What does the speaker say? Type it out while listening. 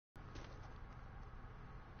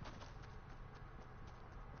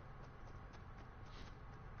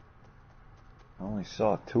I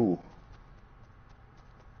saw two.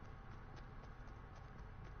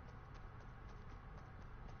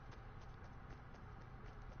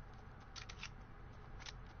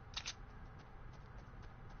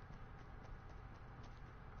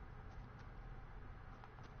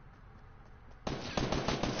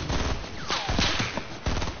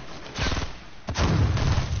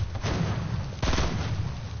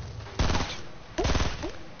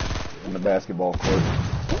 In the basketball court.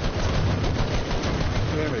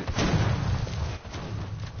 Damn it.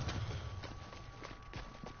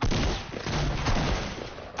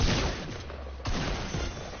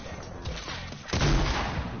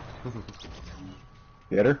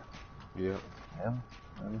 Get her? Yeah. Yeah.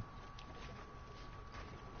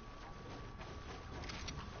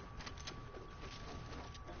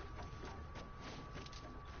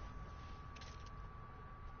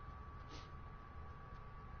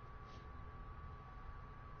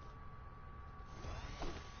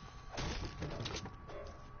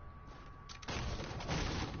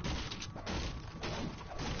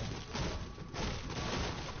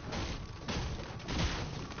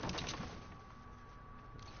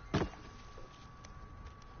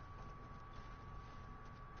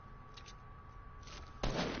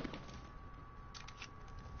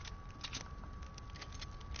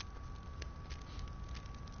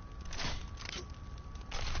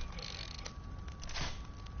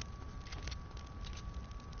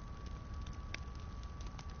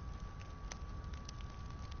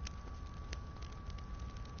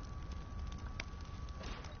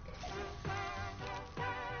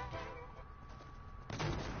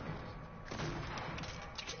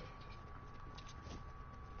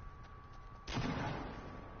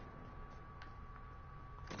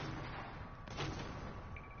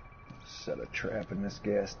 Set a trap in this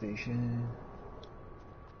gas station.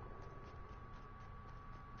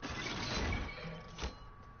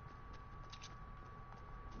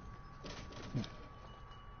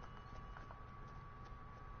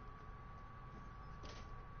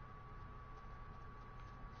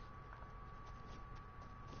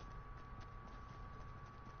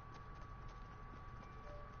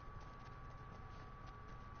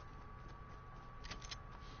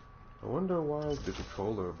 I wonder why the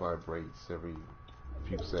controller vibrates every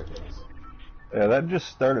few seconds. Yeah, that just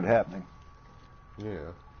started happening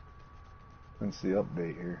Yeah. since the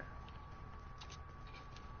update here.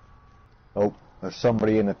 Oh, there's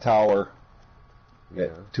somebody in the tower Yeah.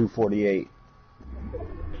 at 248.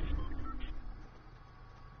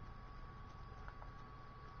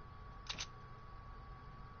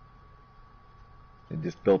 They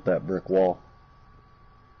just built that brick wall.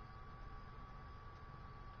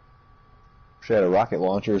 She had a rocket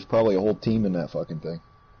launcher. There's probably a whole team in that fucking thing.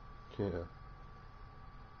 Yeah.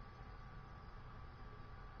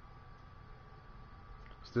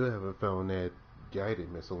 Still haven't found that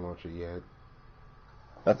guided missile launcher yet.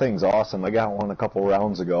 That thing's awesome. I got one a couple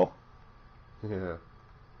rounds ago. Yeah.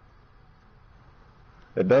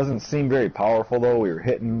 It doesn't seem very powerful though.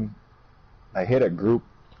 I hit a group,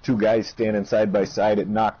 two guys standing side by side. It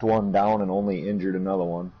knocked one down and only injured another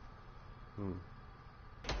one. Hmm.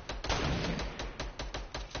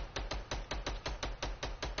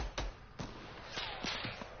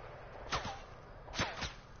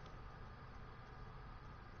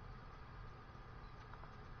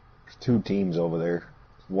 There's two teams over there.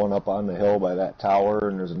 One up on the hill by that tower,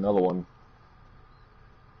 and there's another one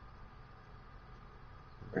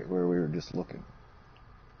right where we were just looking.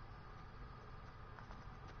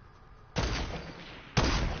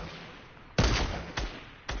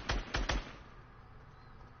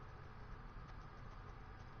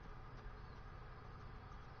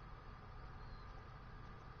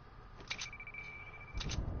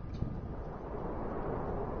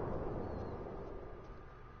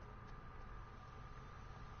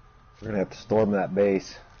 We're gonna have to storm that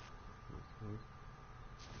base.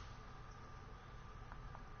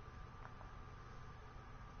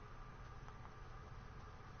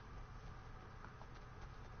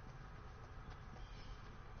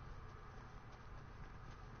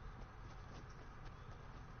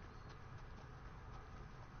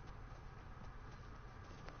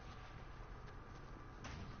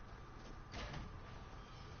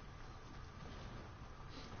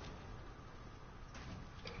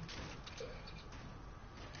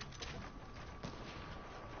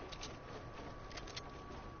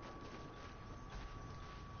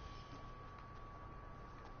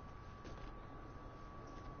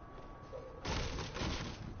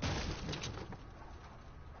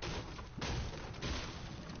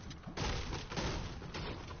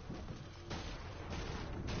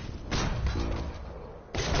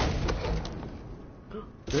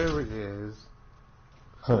 There it is.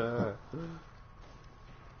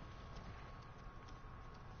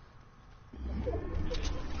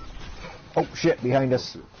 Oh shit, behind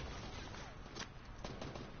us.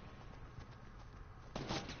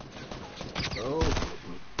 Oh.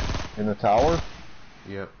 In the tower?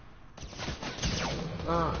 Yep.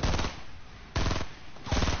 Ah.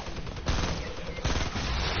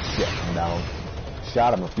 Shit, I'm down.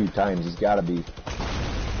 Shot him a few times. He's gotta be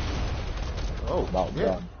about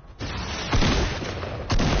done.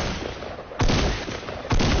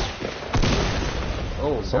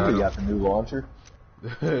 Oh, somebody got the new launcher.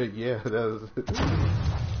 Yeah, that was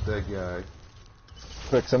that guy.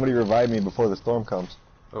 Quick, somebody revive me before the storm comes.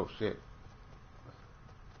 Oh shit.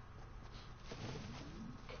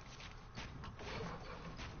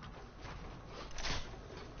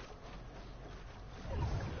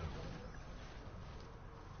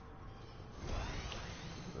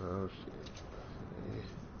 Oh shit.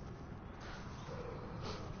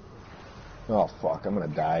 Oh fuck, I'm gonna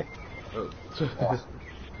die. Oh.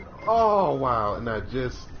 Oh wow, and I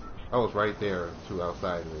was right there too,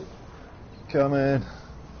 outside of it. Coming.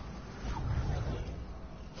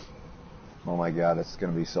 Oh my god, it's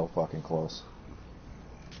gonna be so fucking close.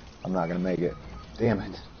 I'm not gonna make it. Damn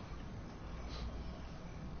it.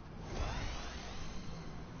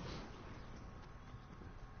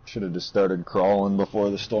 Should have just started crawling before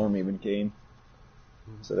the storm even came,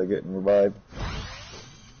 instead of getting revived.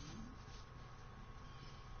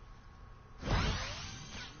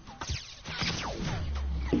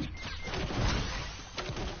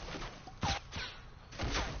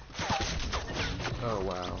 Oh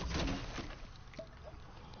wow.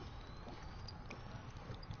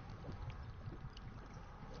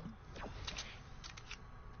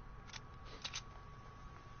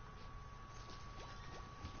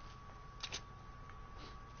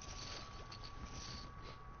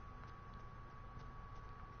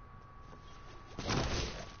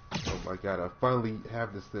 Oh my god, I finally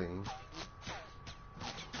have this thing.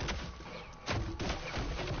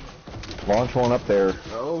 Launch one up there.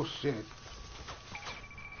 Oh shit.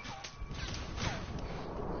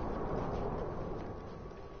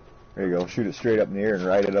 There you go. Shoot it straight up in the air and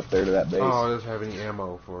ride it up there to that base. Oh, I don't have any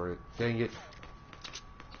ammo for it. Dang it.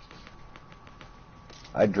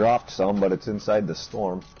 I dropped some, but it's inside the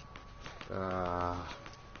storm. The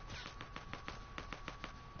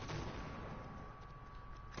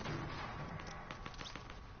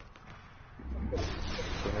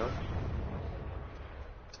hell?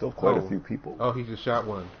 Still quite a few people. Oh, he just shot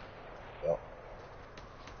one. Yep.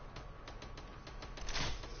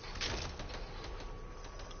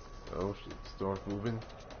 Oh shit, storm's moving.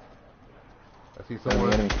 I see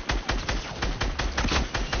someone. Enemy.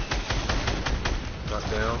 Knocked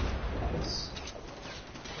down. Yes.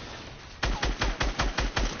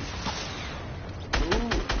 Ooh.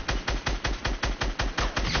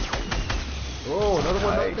 Oh, another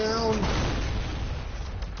one knocked Nice. down.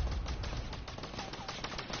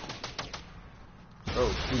 Oh,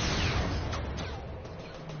 shoot.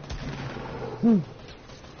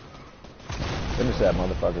 Finish that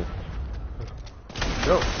motherfucker.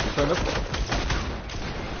 No, he's on this one.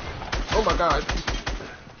 Oh my god.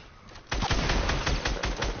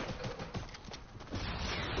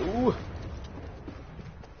 Ooh.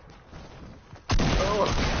 Oh.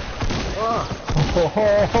 Oh.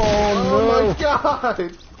 Oh, Oh no. my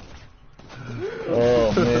god.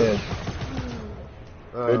 Oh man.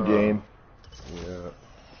 Good game. Yeah.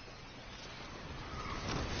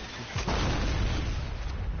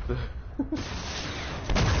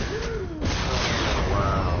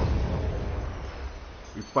 Wow.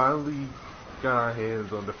 We finally got our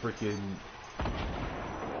hands on the freaking.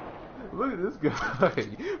 Look at this guy.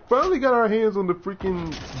 Finally got our hands on the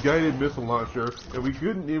freaking guided missile launcher, and we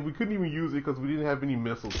couldn't even use it because we didn't have any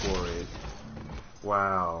missiles for it.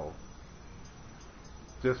 Wow.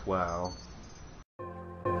 Just wow.